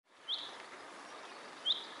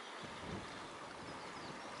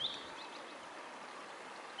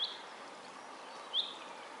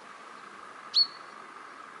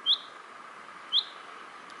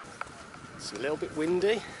It's a little bit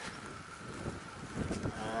windy,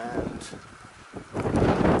 and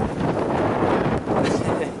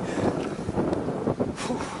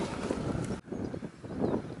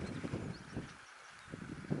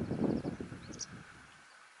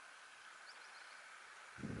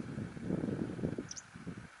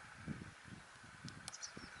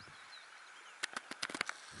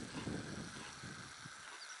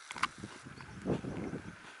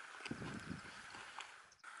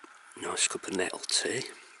nice cup of nettle tea.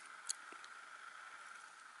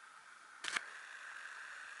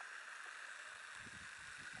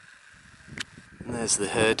 And there's the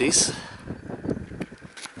herdies.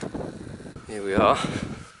 Here we are.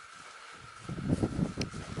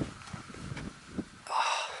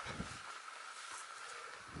 Oh,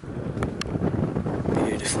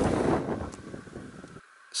 beautiful.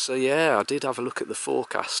 So yeah, I did have a look at the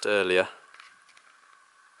forecast earlier,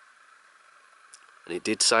 and it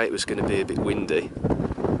did say it was going to be a bit windy.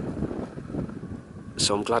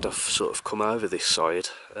 So I'm glad I've sort of come over this side,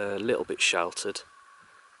 a little bit sheltered.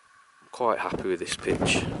 I'm quite happy with this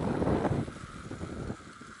pitch.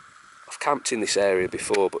 I've camped in this area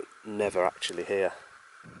before, but never actually here.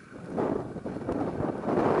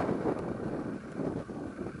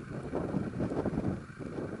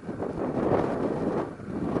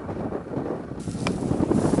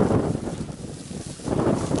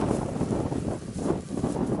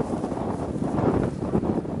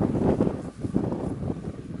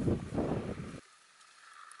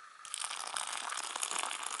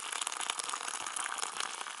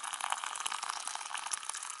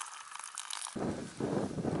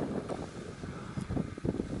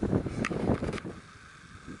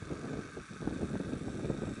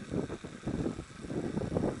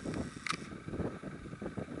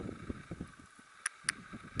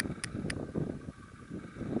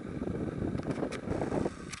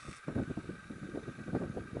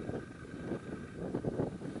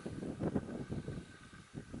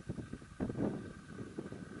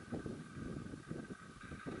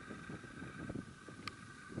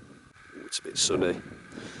 It's a bit sunny.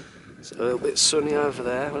 It's a little bit sunny over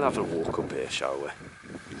there. We'll have a walk up here, shall we?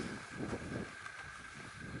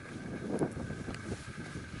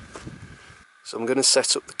 So I'm going to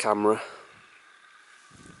set up the camera,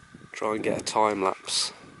 try and get a time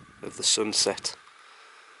lapse of the sunset.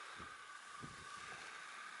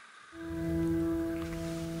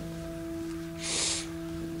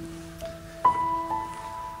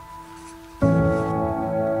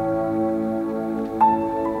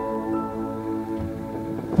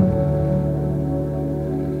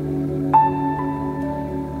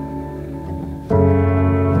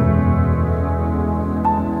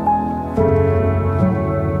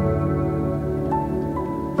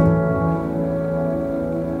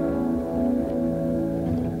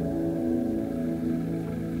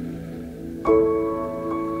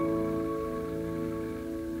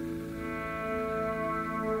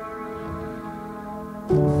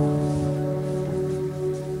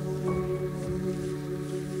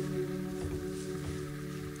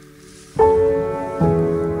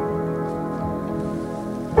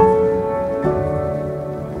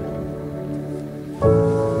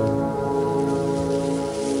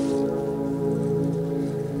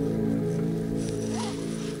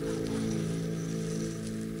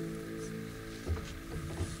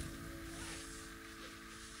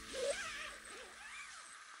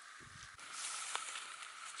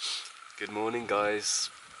 Good morning,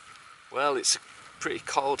 guys. Well, it's a pretty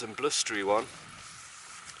cold and blustery one.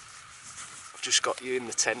 I've just got you in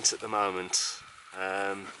the tent at the moment.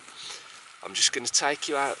 I'm just going to take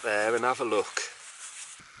you out there and have a look.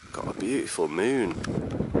 Got a beautiful moon.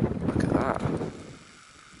 Look at that.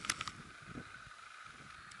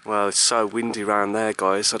 Well, it's so windy around there,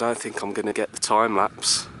 guys. I don't think I'm going to get the time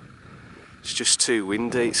lapse. It's just too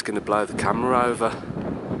windy. It's going to blow the camera over.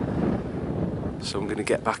 So I'm going to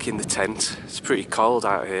get back in the tent. It's pretty cold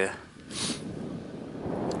out here.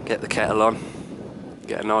 Get the kettle on,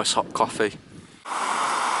 get a nice hot coffee.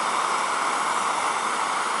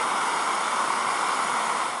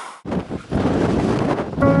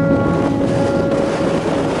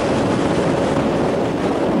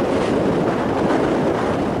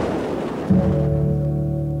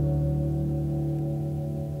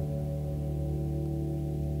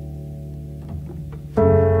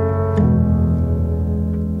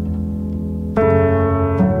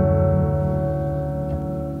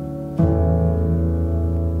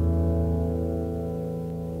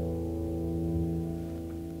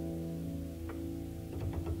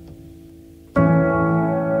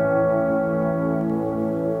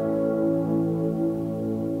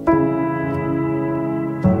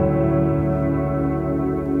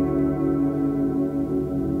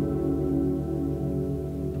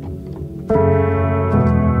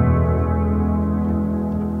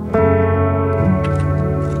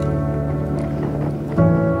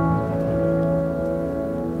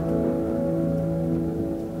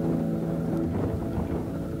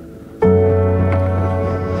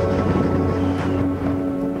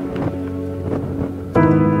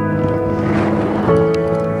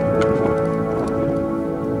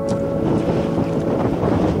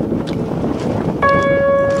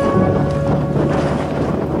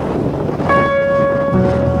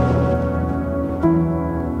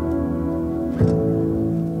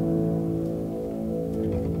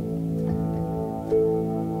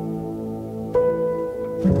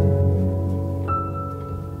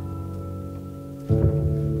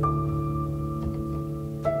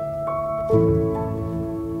 you.